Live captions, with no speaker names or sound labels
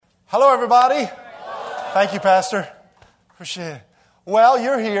Hello, everybody. Thank you, Pastor. Appreciate it. Well,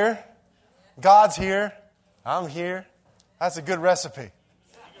 you're here. God's here. I'm here. That's a good recipe.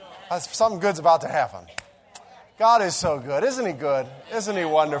 Something good's about to happen. God is so good. Isn't He good? Isn't He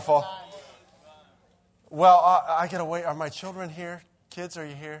wonderful? Well, I gotta wait. Are my children here? Kids, are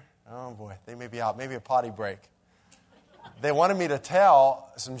you here? Oh, boy. They may be out. Maybe a potty break. They wanted me to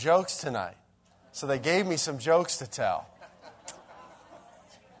tell some jokes tonight. So they gave me some jokes to tell.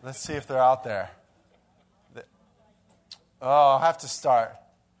 Let's see if they're out there. Oh, I'll have to start.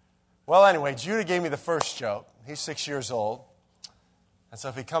 Well, anyway, Judah gave me the first joke. He's 6 years old. And so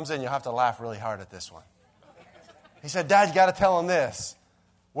if he comes in, you'll have to laugh really hard at this one. He said, Dad, you got to tell him this.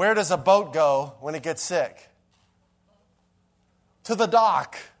 Where does a boat go when it gets sick? To the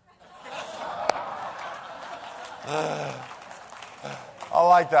dock. I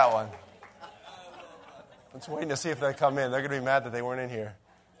like that one. I'm just waiting to see if they come in. They're going to be mad that they weren't in here.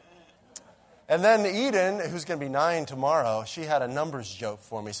 And then Eden, who's going to be 9 tomorrow, she had a numbers joke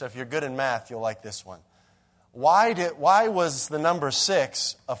for me. So if you're good in math, you'll like this one. Why was the number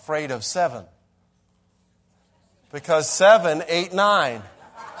 6 afraid of 7? Because 7 ate 9.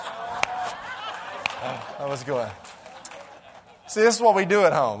 That was good. See, this is what we do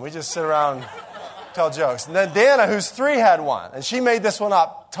at home. We just sit around, tell jokes. And then Dana, who's 3, had one. And she made this one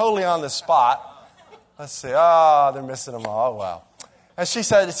up totally on the spot. Let's see. Oh, they're missing them all. Oh, well. And she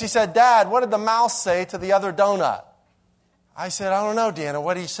said, Dad, what did the mouse say to the other donut? I said, I don't know, Dana.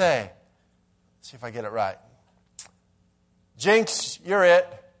 What did he say? Let's see if I get it right. Jinx, you're it.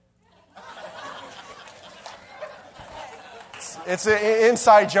 It's an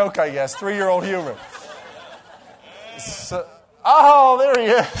inside joke, I guess. 3-year-old humor. So, oh, there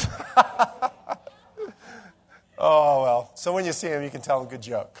he is. Oh, well. So when you see him, you can tell him good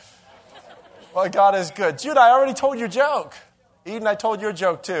joke. Well, God is good. Judah, I already told your joke. Eden, I told your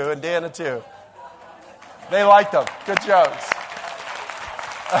joke too, and Dana too. They liked them. Good jokes.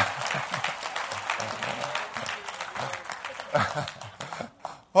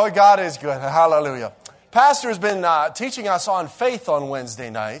 Well, God is good. Hallelujah. Pastor has been teaching us on faith on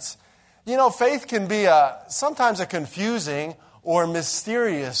Wednesday nights. You know, faith can be sometimes a confusing or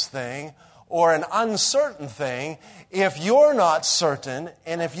mysterious thing or an uncertain thing if you're not certain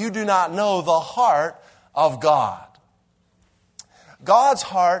and if you do not know the heart of God. God's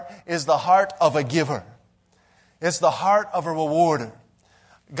heart is the heart of a giver. It's the heart of a rewarder.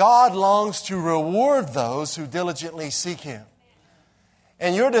 God longs to reward those who diligently seek Him.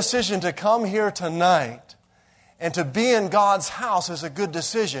 And your decision to come here tonight and to be in God's house is a good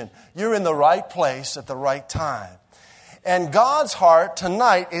decision. You're in the right place at the right time. And God's heart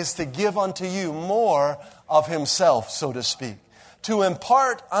tonight is to give unto you more of Himself, so to speak. To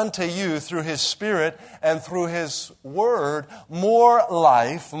impart unto you through His Spirit and through His Word more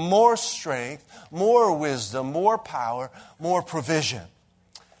life, more strength, more wisdom, more power, more provision.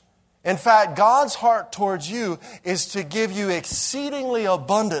 In fact, God's heart towards you is to give you exceedingly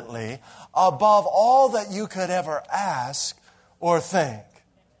abundantly above all that you could ever ask or think.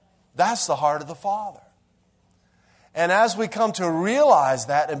 That's the heart of the Father. And as we come to realize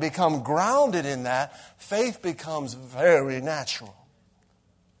that and become grounded in that, faith becomes very natural.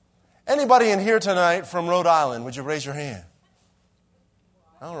 Anybody in here tonight from Rhode Island, would you raise your hand?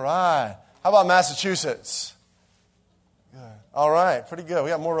 All right. How about Massachusetts? Good. All right, pretty good. We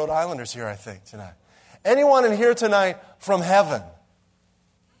got more Rhode Islanders here, I think, tonight. Anyone in here tonight from heaven?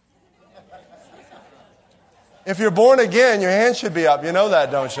 If you're born again, your hand should be up. You know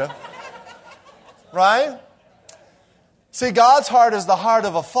that, don't you? Right? See, God's heart is the heart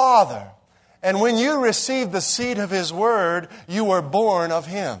of a father. And when you receive the seed of His Word, you were born of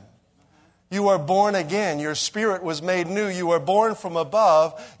Him. You are born again. Your spirit was made new. You were born from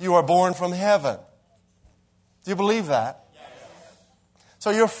above. You are born from heaven. Do you believe that? Yes. So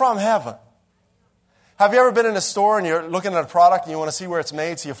you're from heaven. Have you ever been in a store and you're looking at a product and you want to see where it's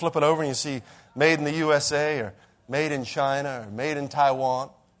made? So you flip it over and you see made in the USA or made in China or made in Taiwan.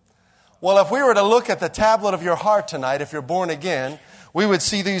 Well, if we were to look at the tablet of your heart tonight, if you're born again, we would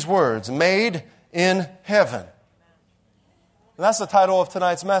see these words, made in heaven. And that's the title of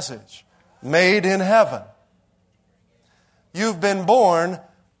tonight's message, made in heaven. You've been born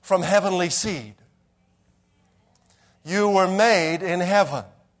from heavenly seed. You were made in heaven.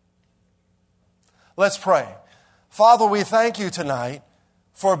 Let's pray. Father, we thank You tonight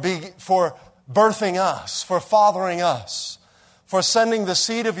for birthing us, for fathering us, for sending the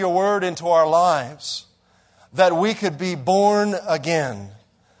seed of Your Word into our lives, that we could be born again,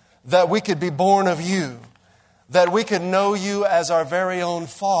 that we could be born of You, that we could know You as our very own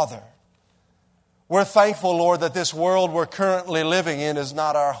Father. We're thankful, Lord, that this world we're currently living in is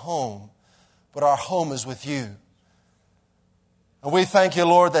not our home, but our home is with you. And we thank you,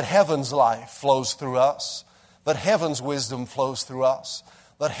 Lord, that heaven's life flows through us, that heaven's wisdom flows through us,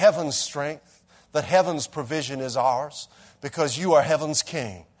 that heaven's strength, that heaven's provision is ours, because you are heaven's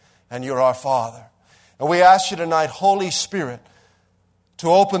King and you're our Father. And we ask you tonight, Holy Spirit, to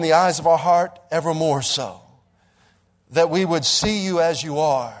open the eyes of our heart ever more so, that we would see you as you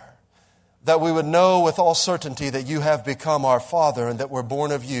are, that we would know with all certainty that you have become our Father and that we're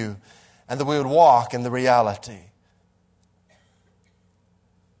born of you, and that we would walk in the reality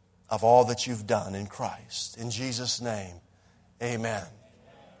of all that you've done in Christ. In Jesus' name, amen.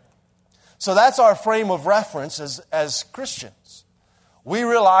 So that's our frame of reference as Christians. We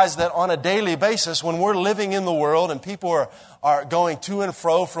realize that on a daily basis, when we're living in the world and people are going to and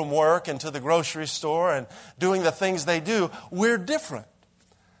fro from work and to the grocery store and doing the things they do, we're different.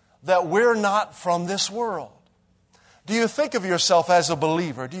 That we're not from this world. Do you think of yourself as a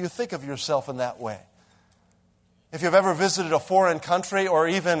believer? Do you think of yourself in that way? If you've ever visited a foreign country or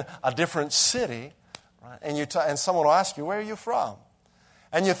even a different city, right, and someone will ask you, where are you from?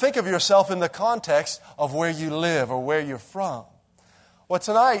 And you think of yourself in the context of where you live or where you're from. Well,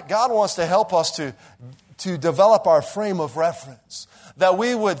 tonight, God wants to help us to develop our frame of reference. That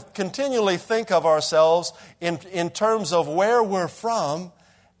we would continually think of ourselves in terms of where we're from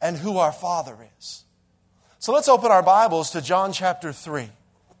and who our Father is. So let's open our Bibles to John chapter 3.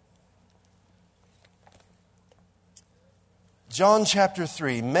 John chapter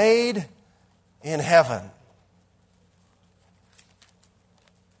 3, made in heaven.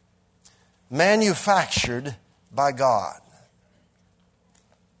 Manufactured by God.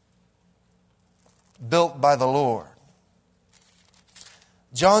 Built by the Lord.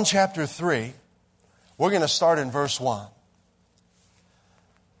 John chapter 3, we're going to start in verse 1.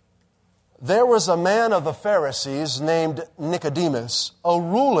 There was a man of the Pharisees named Nicodemus, a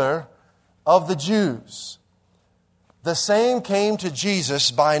ruler of the Jews. The same came to Jesus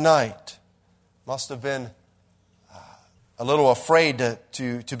by night. Must have been a little afraid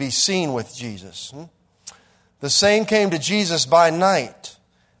to be seen with Jesus. The same came to Jesus by night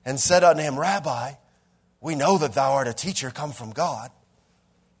and said unto him, Rabbi, we know that thou art a teacher come from God.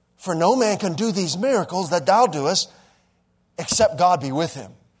 For no man can do these miracles that thou doest, except God be with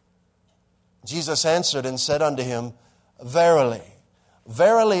him. Jesus answered and said unto him, Verily,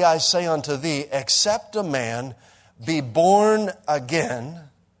 verily I say unto thee, except a man be born again,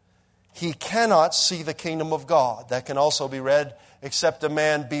 he cannot see the kingdom of God. That can also be read, except a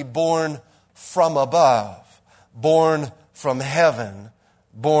man be born from above, born from heaven,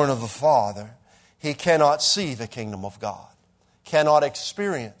 born of the Father. He cannot see the kingdom of God, cannot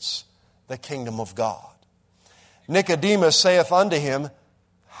experience the kingdom of God. Nicodemus saith unto him,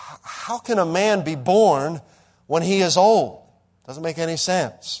 How can a man be born when he is old? Doesn't make any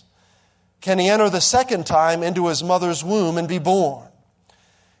sense. Can he enter the second time into his mother's womb and be born?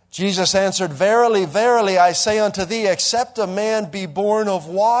 Jesus answered, Verily, verily, I say unto thee, except a man be born of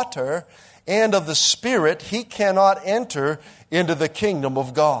water and of the Spirit, he cannot enter into the kingdom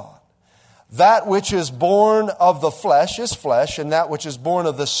of God. That which is born of the flesh is flesh, and that which is born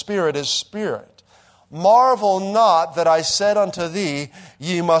of the Spirit is spirit. Marvel not that I said unto thee,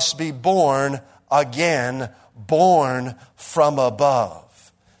 ye must be born again, born from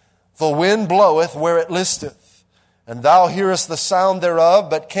above. The wind bloweth where it listeth, and thou hearest the sound thereof,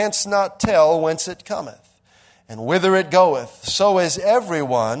 but canst not tell whence it cometh, and whither it goeth. So is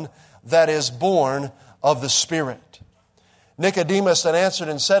everyone that is born of the Spirit. Nicodemus then answered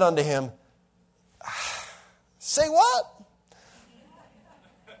and said unto him, Say what?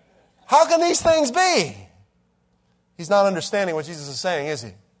 How can these things be? He's not understanding what Jesus is saying, is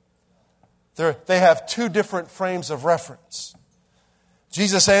he? They have two different frames of reference.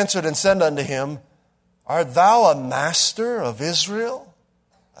 Jesus answered and said unto him, Art thou a master of Israel,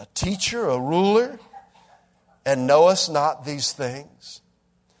 a teacher, a ruler, and knowest not these things?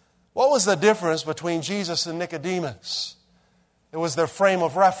 What was the difference between Jesus and Nicodemus? It was their frame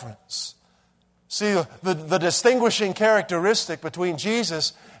of reference. See, the distinguishing characteristic between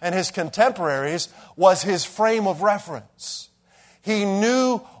Jesus and his contemporaries was his frame of reference. He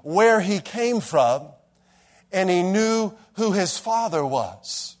knew where he came from, and he knew who his Father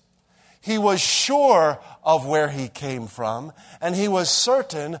was. He was sure of where he came from, and he was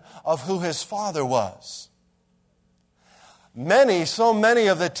certain of who his Father was. So many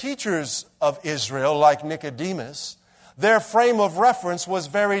of the teachers of Israel, like Nicodemus, their frame of reference was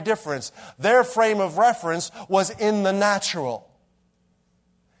very different. Their frame of reference was in the natural.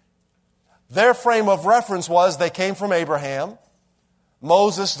 Their frame of reference was they came from Abraham.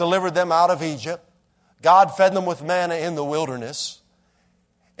 Moses delivered them out of Egypt. God fed them with manna in the wilderness.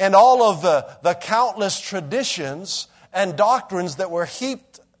 And all of the countless traditions and doctrines that were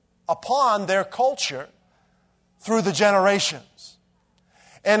heaped upon their culture through the generations.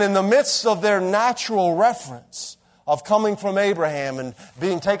 And in the midst of their natural reference of coming from Abraham and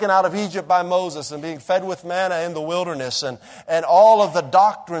being taken out of Egypt by Moses and being fed with manna in the wilderness and all of the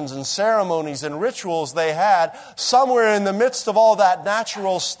doctrines and ceremonies and rituals they had, somewhere in the midst of all that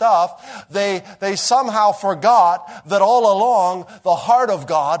natural stuff, they somehow forgot that all along the heart of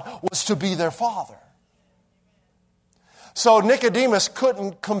God was to be their Father. So Nicodemus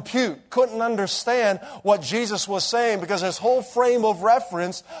couldn't compute, couldn't understand what Jesus was saying because his whole frame of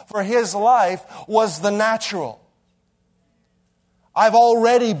reference for his life was the natural. I've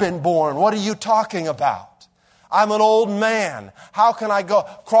already been born. What are you talking about? I'm an old man. How can I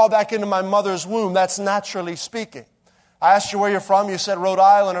crawl back into my mother's womb? That's naturally speaking. I asked you where you're from. You said Rhode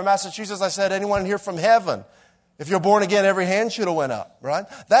Island or Massachusetts. I said, anyone here from heaven? If you're born again, every hand should have went up, right?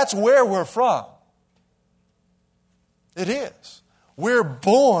 That's where we're from. It is. We're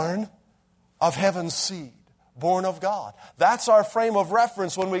born of heaven's seed, born of God. That's our frame of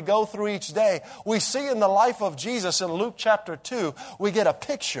reference when we go through each day. We see in the life of Jesus in Luke chapter 2, we get a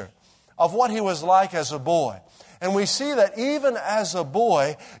picture of what he was like as a boy. And we see that even as a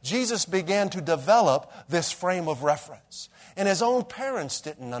boy, Jesus began to develop this frame of reference. And his own parents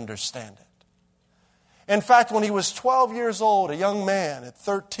didn't understand it. In fact, when he was 12 years old, a young man, at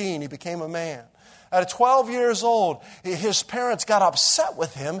 13, he became a man. At 12 years old, his parents got upset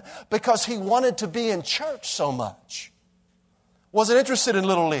with him because he wanted to be in church so much. Wasn't interested in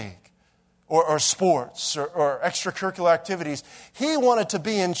Little League or sports or extracurricular activities. He wanted to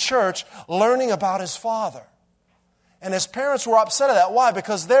be in church learning about his Father. And his parents were upset at that. Why?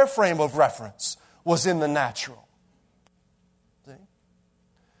 Because their frame of reference was in the natural. See?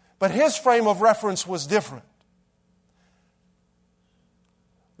 But his frame of reference was different.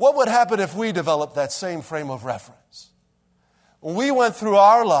 What would happen if we developed that same frame of reference? We went through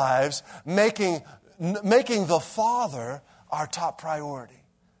our lives making the Father our top priority.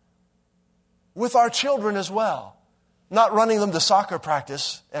 With our children as well. Not running them to soccer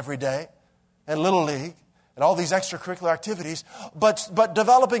practice every day and Little League and all these extracurricular activities, but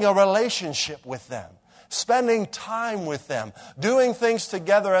developing a relationship with them. Spending time with them. Doing things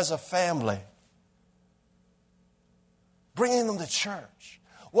together as a family. Bringing them to church.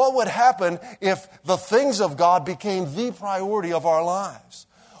 What would happen if the things of God became the priority of our lives?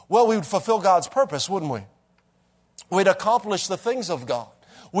 Well, we would fulfill God's purpose, wouldn't we? We'd accomplish the things of God.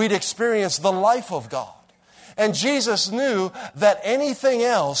 We'd experience the life of God. And Jesus knew that anything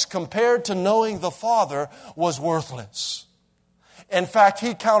else compared to knowing the Father was worthless. In fact,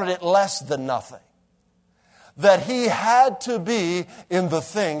 he counted it less than nothing. That he had to be in the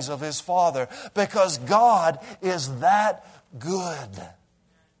things of his Father because God is that good.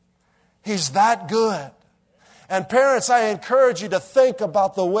 He's that good. And parents, I encourage you to think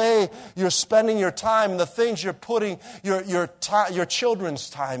about the way you're spending your time and the things you're putting your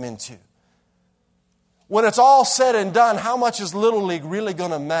children's time into. When it's all said and done, how much is Little League really going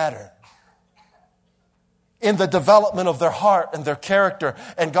to matter? In the development of their heart and their character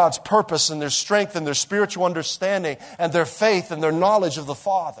and God's purpose and their strength and their spiritual understanding and their faith and their knowledge of the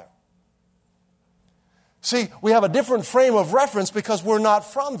Father. See, we have a different frame of reference because we're not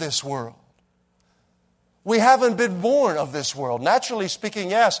from this world. We haven't been born of this world. Naturally speaking,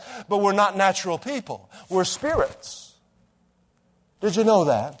 yes, but we're not natural people. We're spirits. Did you know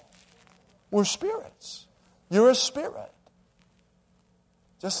that? We're spirits. You're a spirit.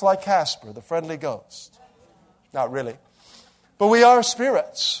 Just like Casper, the friendly ghost. Not really. But we are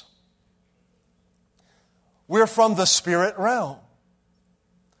spirits. We're from the spirit realm.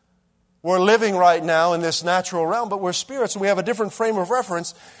 We're living right now in this natural realm, but we're spirits and we have a different frame of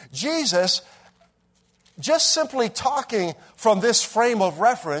reference. Jesus, just simply talking from this frame of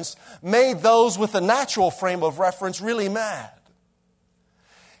reference, made those with a natural frame of reference really mad.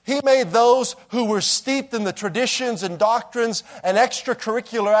 He made those who were steeped in the traditions and doctrines and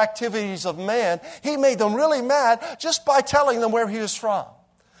extracurricular activities of man, he made them really mad just by telling them where he was from.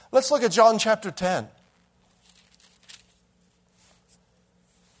 Let's look at John chapter 10.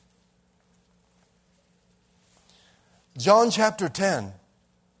 John chapter 10.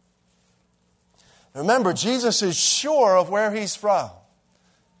 Remember, Jesus is sure of where he's from.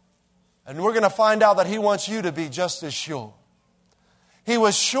 And we're going to find out that he wants you to be just as sure. He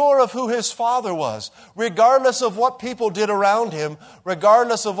was sure of who his Father was, regardless of what people did around him,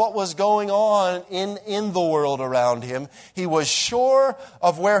 regardless of what was going on in the world around him. He was sure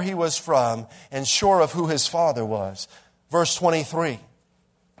of where he was from and sure of who his Father was. Verse 23.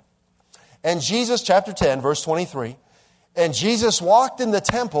 And Jesus, chapter 10, verse 23, and Jesus walked in the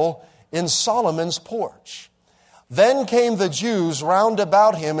temple in Solomon's porch. Then came the Jews round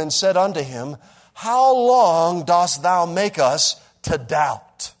about him and said unto him, How long dost thou make us to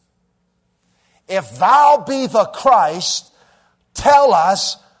doubt? If thou be the Christ, tell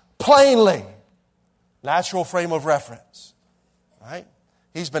us plainly. Natural frame of reference. Right?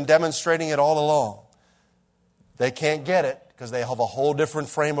 He's been demonstrating it all along. They can't get it because they have a whole different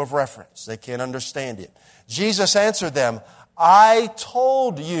frame of reference. They can't understand it. Jesus answered them, I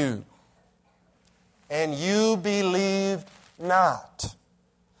told you, and you believed not.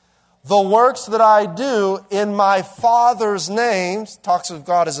 The works that I do in my Father's name, talks of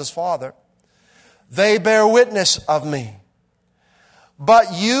God as his Father, they bear witness of me.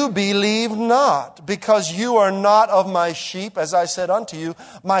 But you believe not, because you are not of my sheep, as I said unto you.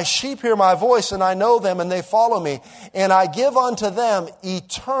 My sheep hear my voice, and I know them, and they follow me. And I give unto them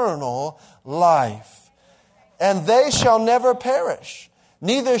eternal life. And they shall never perish,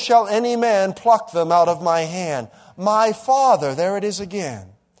 neither shall any man pluck them out of my hand. My Father, there it is again.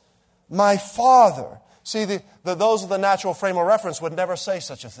 My Father. See, those of the natural frame of reference would never say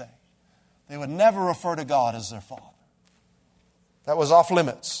such a thing. They would never refer to God as their Father. That was off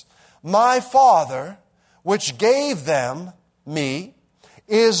limits. My Father, which gave them, me,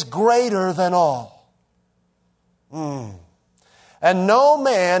 is greater than all. And no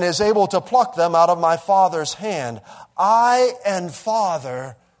man is able to pluck them out of my Father's hand. I and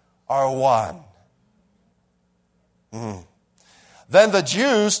Father are one. Then the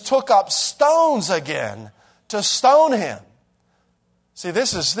Jews took up stones again to stone him. See,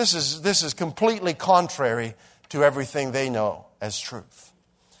 this is completely contrary to everything they know as truth.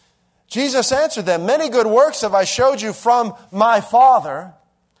 Jesus answered them, Many good works have I showed you from my Father.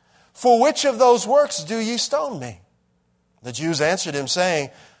 For which of those works do ye stone me? The Jews answered him, saying,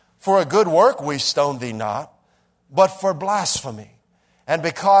 For a good work we stone thee not, but for blasphemy, and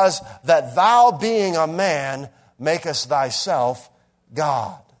because that thou being a man makest thyself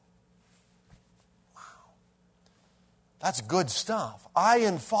God. Wow. That's good stuff. I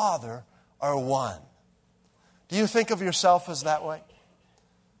and Father are one. Do you think of yourself as that way?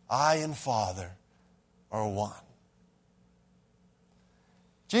 I and Father are one.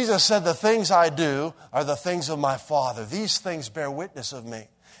 Jesus said, the things I do are the things of my Father. These things bear witness of me.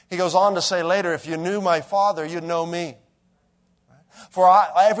 He goes on to say later, if you knew my Father, you'd know me. For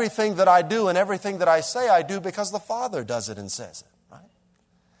everything that I do and everything that I say, I do because the Father does it and says it. Right?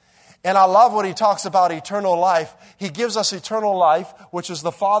 And I love when he talks about eternal life. He gives us eternal life, which is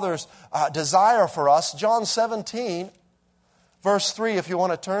the Father's desire for us. John 17, verse 3, if you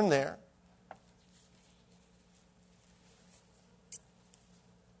want to turn there.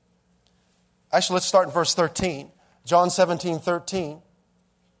 Actually, let's start in verse 13. John 17:13.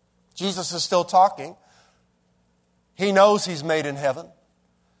 Jesus is still talking. He knows he's made in heaven,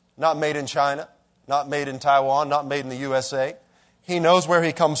 not made in China, not made in Taiwan, not made in the USA. He knows where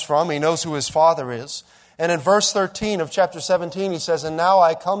he comes from. He knows who his Father is. And in verse 13 of chapter 17, he says, And now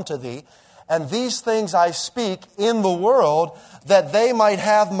I come to thee, and these things I speak in the world, that they might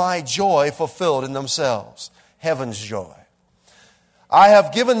have my joy fulfilled in themselves. Heaven's joy. I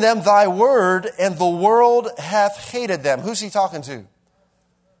have given them thy word, and the world hath hated them. Who's he talking to?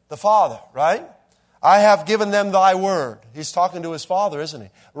 The Father, right? I have given them thy word. He's talking to his Father, isn't he?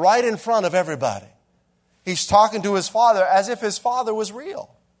 Right in front of everybody. He's talking to his Father as if his Father was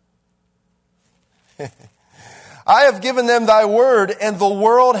real. I have given them thy word, and the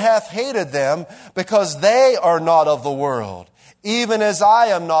world hath hated them, because they are not of the world. Even as I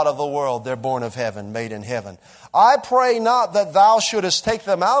am not of the world, they're born of heaven, made in heaven. I pray not that thou shouldest take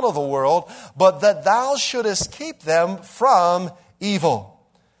them out of the world, but that thou shouldest keep them from evil.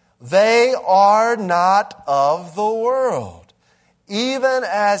 They are not of the world, even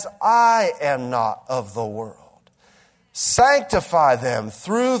as I am not of the world. Sanctify them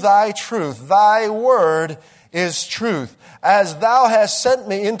through thy truth. Thy word is truth. As thou hast sent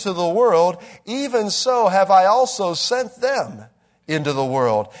me into the world, even so have I also sent them into the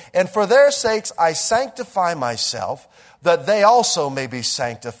world. And for their sakes I sanctify myself, that they also may be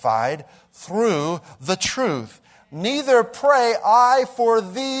sanctified through the truth. Neither pray I for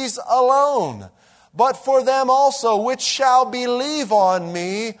these alone, but for them also which shall believe on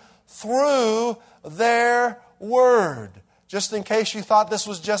me through their word. Just in case you thought this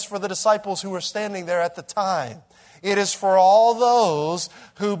was just for the disciples who were standing there at the time. It is for all those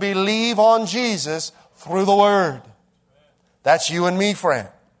who believe on Jesus through the word. That's you and me, friend.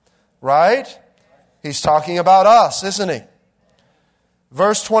 Right? He's talking about us, isn't he?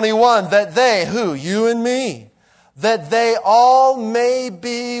 Verse 21, that they, who? You and me. that they all may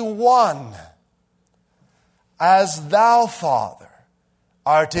be one, as thou, Father,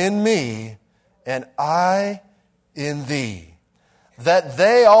 art in me, and I in thee, that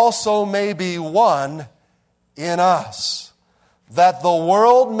they also may be one in us, that the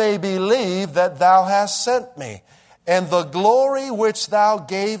world may believe that thou hast sent me, and the glory which thou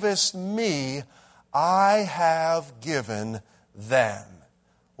gavest me, I have given them.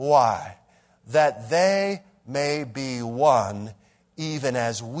 Why? That they may be one, even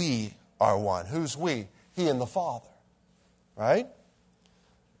as we are one. Who's we? He and the Father. Right?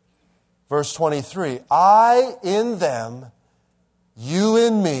 Verse 23, I in them, you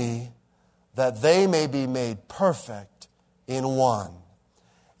in me, that they may be made perfect in one,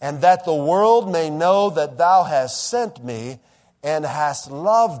 and that the world may know that thou hast sent me and hast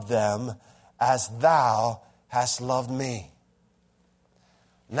loved them as thou hast loved me.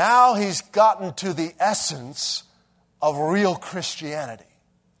 Now he's gotten to the essence of real Christianity.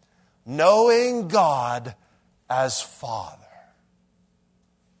 Knowing God as Father.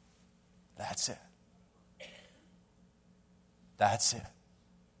 That's it. That's it.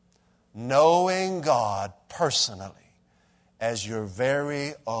 Knowing God personally as your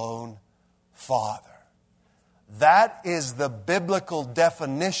very own Father. That is the biblical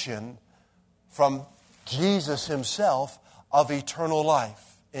definition from Jesus himself of eternal life.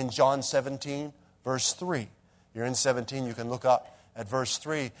 In John 17, verse 3. You're in 17, you can look up at verse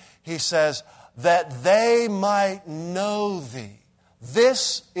 3. He says, that they might know thee.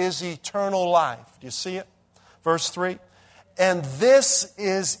 This is eternal life. Do you see it? Verse 3. And this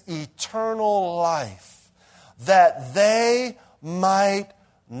is eternal life, that they might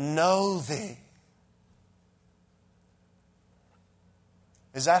know thee.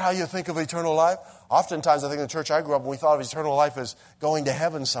 Is that how you think of eternal life? Oftentimes, I think in the church I grew up, we thought of eternal life as going to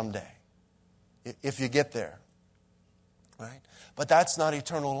heaven someday, if you get there. Right? But that's not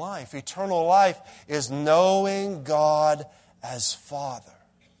eternal life. Eternal life is knowing God as Father.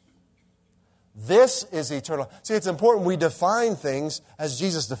 This is eternal. See, it's important we define things as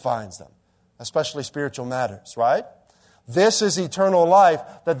Jesus defines them, especially spiritual matters, right? This is eternal life,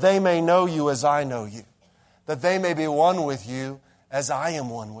 that they may know you as I know you, that they may be one with you as I am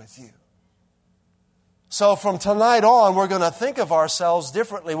one with you. So from tonight on, we're going to think of ourselves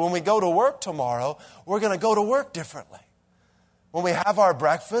differently. When we go to work tomorrow, we're going to go to work differently. When we have our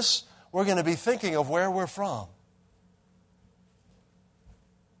breakfast, we're going to be thinking of where we're from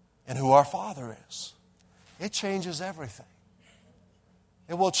and who our Father is. It changes everything.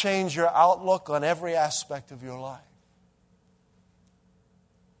 It will change your outlook on every aspect of your life.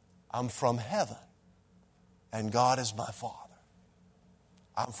 I'm from heaven, and God is my Father.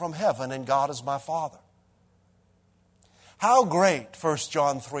 I'm from heaven, and God is my Father. How great, 1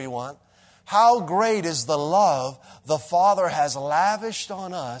 John 3:1, how great is the love the Father has lavished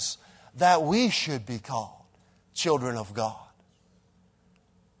on us that we should be called children of God.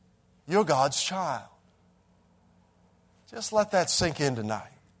 You're God's child. Just let that sink in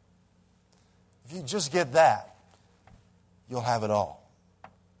tonight. If you just get that, you'll have it all.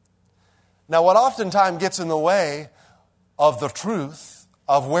 Now, what oftentimes gets in the way of the truth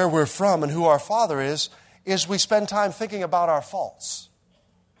of where we're from and who our Father is we spend time thinking about our faults.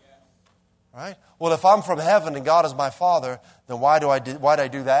 Right? Well, if I'm from heaven and God is my Father, then why'd I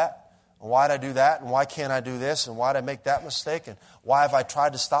do that? And why'd I do that? And why can't I do this? And why'd I make that mistake? And why have I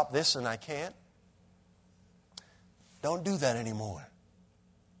tried to stop this and I can't? Don't do that anymore.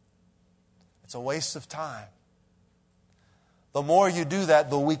 It's a waste of time. The more you do that,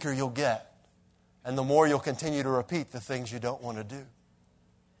 the weaker you'll get. And the more you'll continue to repeat the things you don't want to do.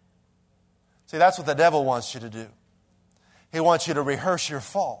 See, that's what the devil wants you to do. He wants you to rehearse your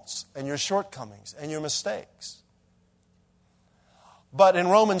faults and your shortcomings and your mistakes. But in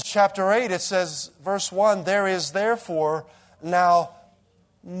Romans chapter 8, it says, verse 1, there is therefore now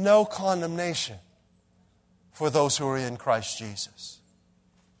no condemnation for those who are in Christ Jesus.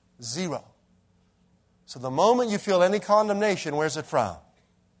 Zero. So the moment you feel any condemnation, where's it from?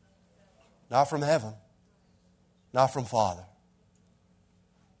 Not from heaven. Not from Father.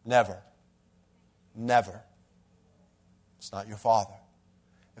 Never. Never. It's not your Father.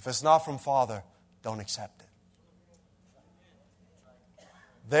 If it's not from Father, don't accept it.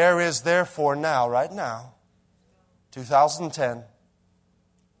 There is therefore now, right now, 2010,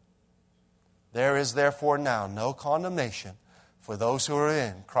 there is therefore now no condemnation for those who are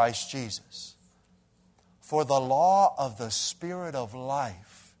in Christ Jesus. For the law of the Spirit of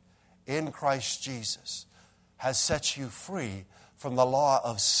life in Christ Jesus has set you free from the law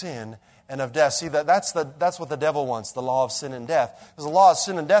of sin and of death. See, that's what the devil wants, the law of sin and death. Because the law of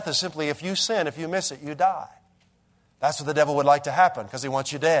sin and death is simply if you sin, if you miss it, you die. That's what the devil would like to happen because he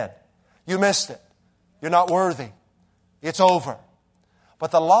wants you dead. You missed it. You're not worthy. It's over.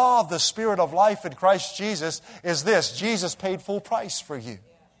 But the law of the Spirit of life in Christ Jesus is this. Jesus paid full price for you.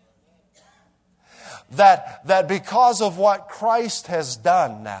 That because of what Christ has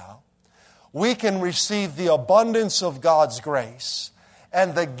done now, we can receive the abundance of God's grace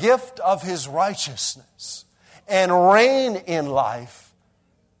and the gift of His righteousness and reign in life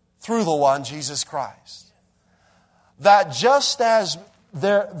through the one, Jesus Christ. That just as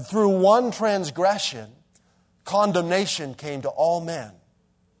through one transgression, condemnation came to all men,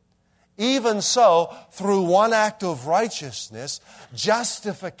 even so, through one act of righteousness,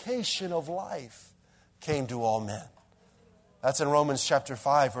 justification of life came to all men. That's in Romans chapter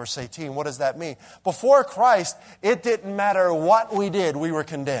 5, verse 18. What does that mean? Before Christ, it didn't matter what we did, we were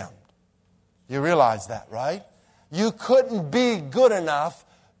condemned. You realize that, right? You couldn't be good enough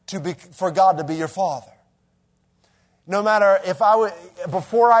for God to be your Father. No matter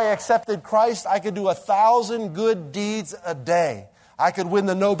before I accepted Christ, I could do 1,000 good deeds a day. I could win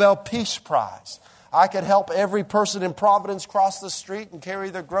the Nobel Peace Prize. I could help every person in Providence cross the street and carry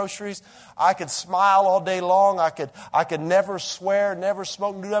their groceries. I could smile all day long. I could never swear, never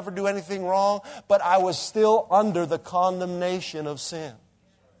smoke, never do anything wrong. But I was still under the condemnation of sin.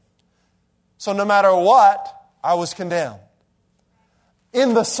 So no matter what, I was condemned.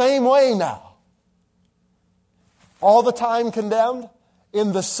 In the same way now, all the time condemned,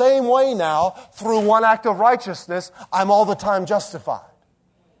 in the same way now, through one act of righteousness, I'm all the time justified.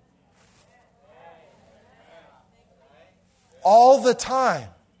 All the time.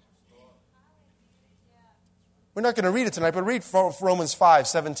 We're not going to read it tonight, but read Romans 5,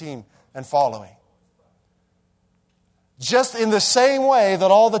 17 and following. Just in the same way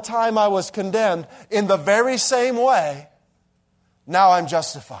that all the time I was condemned, in the very same way, now I'm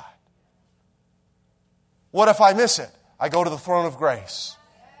justified. What if I miss it? I go to the throne of grace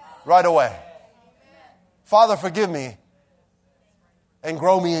right away. Father, forgive me and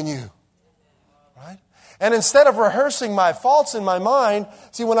grow me in you. Right? And instead of rehearsing my faults in my mind,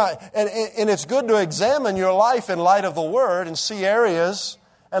 see, and it's good to examine your life in light of the Word and see areas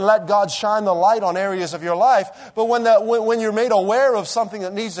and let God shine the light on areas of your life. But when you're made aware of something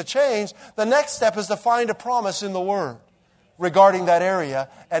that needs to change, the next step is to find a promise in the Word regarding that area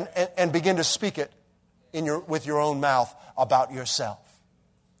and begin to speak it with your own mouth about yourself.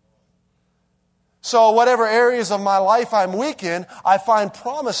 So whatever areas of my life I'm weak in, I find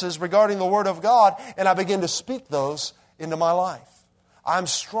promises regarding the Word of God, and I begin to speak those into my life. I'm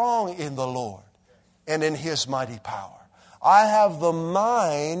strong in the Lord and in His mighty power. I have the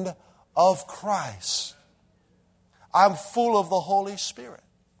mind of Christ. I'm full of the Holy Spirit.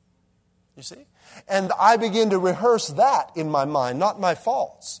 You see? And I begin to rehearse that in my mind, not my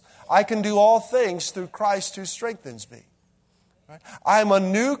faults. I can do all things through Christ who strengthens me. Right? I'm a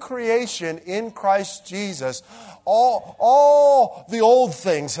new creation in Christ Jesus. All the old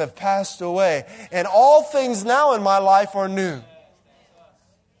things have passed away, and all things now in my life are new.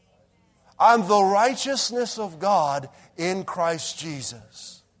 I'm the righteousness of God in Christ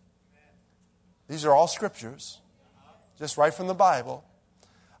Jesus. These are all scriptures, just right from the Bible.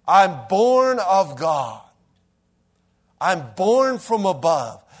 I'm born of God. I'm born from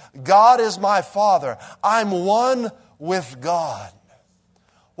above. God is my Father. I'm one with God.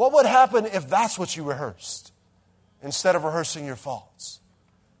 What would happen if that's what you rehearsed instead of rehearsing your faults?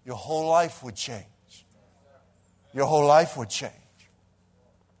 Your whole life would change. Your whole life would change.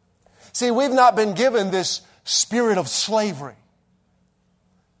 See, we've not been given this spirit of slavery,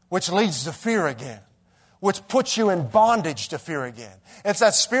 which leads to fear again, which puts you in bondage to fear again. It's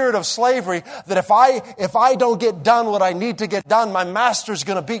that spirit of slavery that if I don't get done what I need to get done, my master's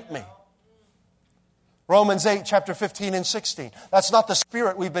going to beat me. Romans 8, chapter 15 and 16. That's not the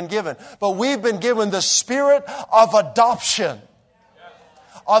spirit we've been given, but we've been given the spirit of adoption,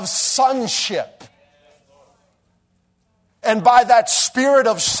 of sonship. And by that spirit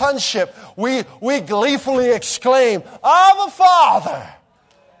of sonship, we gleefully exclaim, Abba, Father,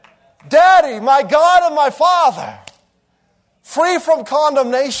 Daddy, my God and my Father, free from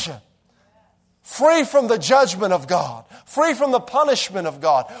condemnation, free from the judgment of God, free from the punishment of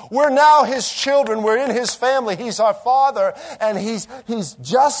God. We're now His children. We're in His family. He's our Father, and He's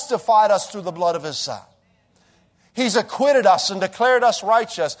justified us through the blood of His Son. He's acquitted us and declared us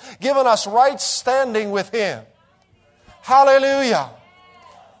righteous, given us right standing with Him. Hallelujah.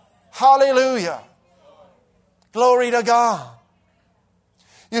 Hallelujah. Glory to God.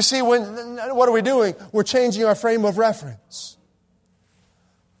 You see, what are we doing? We're changing our frame of reference.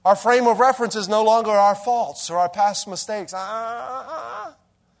 Our frame of reference is no longer our faults or our past mistakes. Our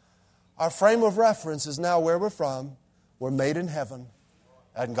frame of reference is now where we're from We're made in heaven,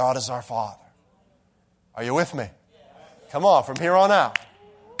 and God is our Father. Are you with me? Come on, from here on out.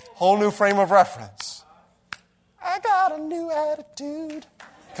 Whole new frame of reference. I got a new attitude.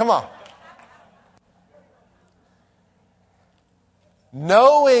 Come on.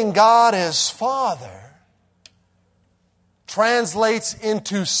 Knowing God as Father translates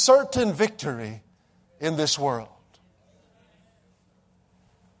into certain victory in this world.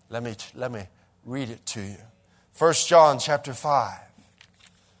 Let me read it to you. 1 John chapter 5.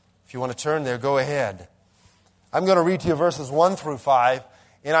 If you want to turn there, go ahead. I'm going to read to you verses 1 through 5,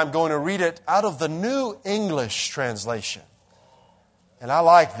 and I'm going to read it out of the New English translation. And I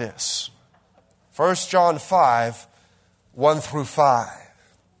like this. 1 John 5, 1 through 5.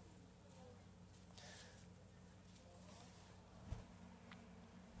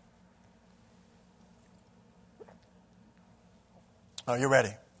 Are you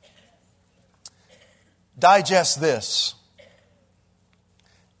ready? Digest this.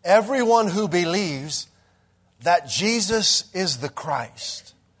 Everyone who believes that Jesus is the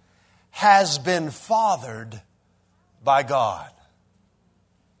Christ has been fathered by God.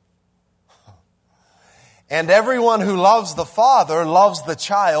 And everyone who loves the Father loves the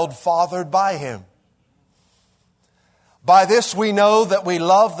child fathered by Him. By this we know that we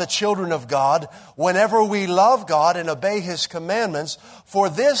love the children of God whenever we love God and obey His commandments. For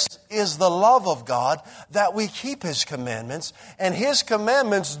this is the love of God, that we keep His commandments, and His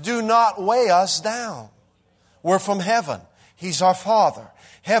commandments do not weigh us down. We're from heaven. He's our Father.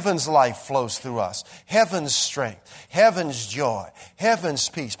 Heaven's life flows through us. Heaven's strength. Heaven's joy. Heaven's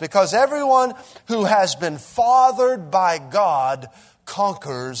peace. Because everyone who has been fathered by God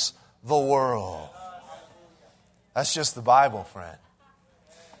conquers the world. That's just the Bible, friend.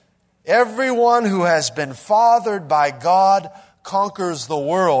 Everyone who has been fathered by God conquers the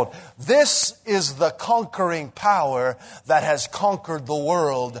world. This is the conquering power that has conquered the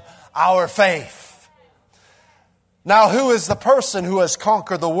world, our faith. Now, who is the person who has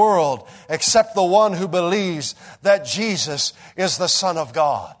conquered the world except the one who believes that Jesus is the Son of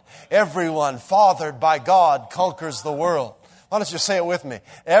God? Everyone fathered by God conquers the world. Why don't you say it with me?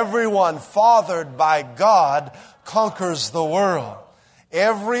 Everyone fathered by God conquers the world.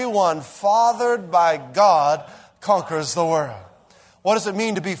 Everyone fathered by God conquers the world. What does it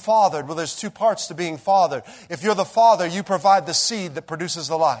mean to be fathered? Well, there's two parts to being fathered. If you're the father, you provide the seed that produces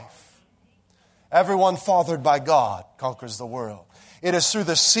the life. Everyone fathered by God conquers the world. It is through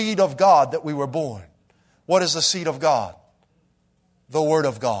the seed of God that we were born. What is the seed of God? The Word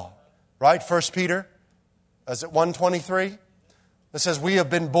of God. Right? 1 Peter, is it 1:23? It says, we have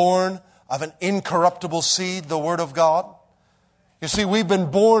been born of an incorruptible seed, the Word of God. You see, we've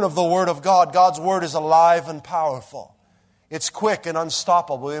been born of the Word of God. God's Word is alive and powerful. It's quick and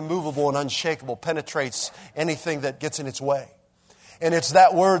unstoppable, immovable and unshakable, penetrates anything that gets in its way. And it's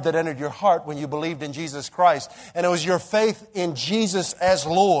that Word that entered your heart when you believed in Jesus Christ. And it was your faith in Jesus as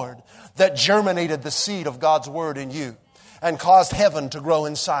Lord that germinated the seed of God's Word in you and caused heaven to grow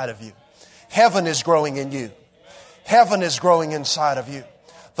inside of you. Heaven is growing in you. Heaven is growing inside of you.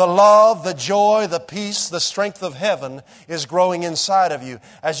 The love, the joy, the peace, the strength of heaven is growing inside of you.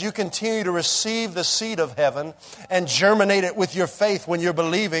 As you continue to receive the seed of heaven and germinate it with your faith when you're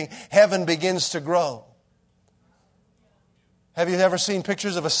believing, heaven begins to grow. Have you ever seen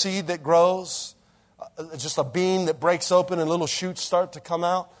pictures of a seed that grows? Just a bean that breaks open and little shoots start to come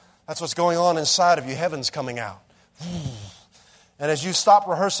out? That's what's going on inside of you. Heaven's coming out. And as you stop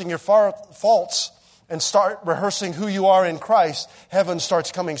rehearsing your faults and start rehearsing who you are in Christ, heaven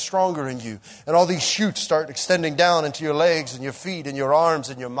starts coming stronger in you. And all these shoots start extending down into your legs and your feet and your arms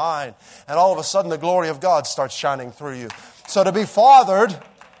and your mind. And all of a sudden the glory of God starts shining through you. So to be fathered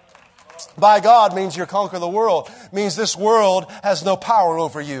by God means you conquer the world. Means this world has no power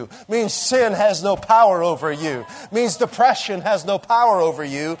over you. Means sin has no power over you. Means depression has no power over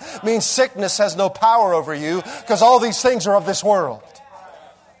you. Means sickness has no power over you. Because all these things are of this world.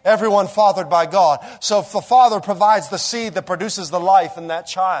 Everyone fathered by God. So if the Father provides the seed that produces the life in that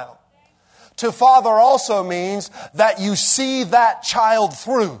child. To father also means that you see that child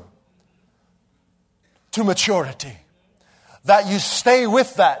through to maturity. That you stay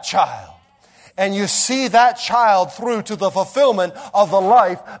with that child. And you see that child through to the fulfillment of the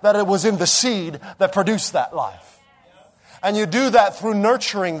life that it was in the seed that produced that life. And you do that through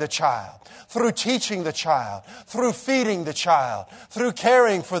nurturing the child. Through teaching the child, through feeding the child, through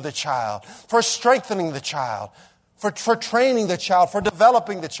caring for the child, for strengthening the child, for training the child, for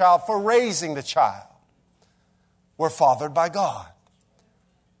developing the child, for raising the child. We're fathered by God.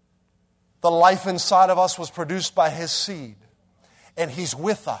 The life inside of us was produced by His seed. And He's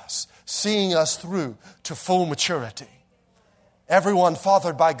with us, seeing us through to full maturity. Everyone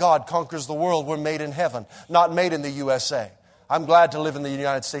fathered by God conquers the world. We're made in heaven, not made in the USA. I'm glad to live in the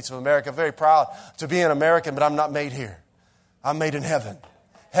United States of America. Very proud to be an American, but I'm not made here. I'm made in heaven.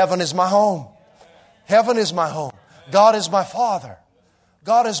 Heaven is my home. Heaven is my home. God is my Father.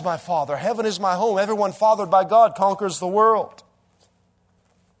 God is my Father. Heaven is my home. Everyone fathered by God conquers the world.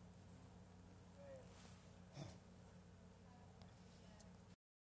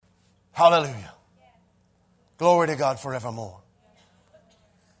 Hallelujah. Glory to God forevermore.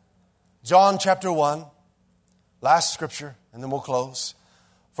 John chapter 1, last scripture, and then we'll close.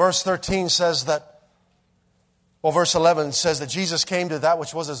 Verse 13 says that, verse 11 says that Jesus came to that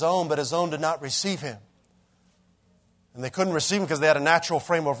which was His own, but His own did not receive Him. And they couldn't receive Him because they had a natural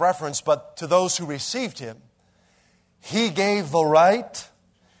frame of reference, but to those who received Him, He gave the right,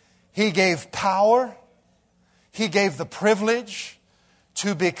 He gave power, He gave the privilege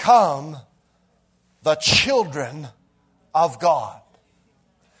to become the children of God.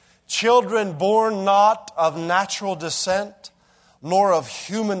 Children born not of natural descent, nor of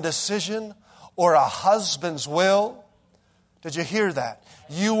human decision, or a husband's will. Did you hear that?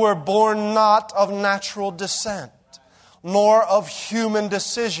 You were born not of natural descent, nor of human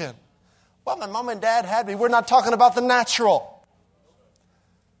decision. Well, my mom and dad had me. We're not talking about the natural.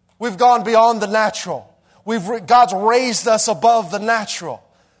 We've gone beyond the natural. God's raised us above the natural.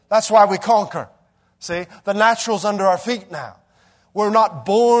 That's why we conquer. See, the natural's under our feet now. We're not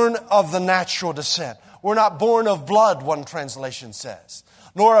born of the natural descent. We're not born of blood, one translation says,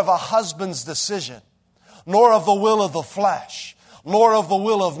 nor of a husband's decision, nor of the will of the flesh, nor of the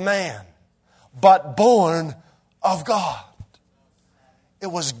will of man, but born of God.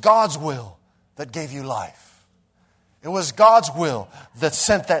 It was God's will that gave you life. It was God's will that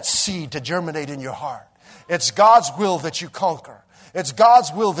sent that seed to germinate in your heart. It's God's will that you conquer. It's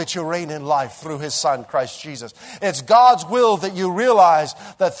God's will that you reign in life through His Son, Christ Jesus. It's God's will that you realize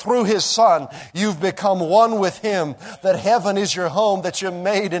that through His Son, you've become one with Him, that heaven is your home, that you're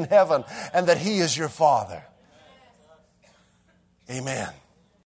made in heaven, and that He is your Father. Amen.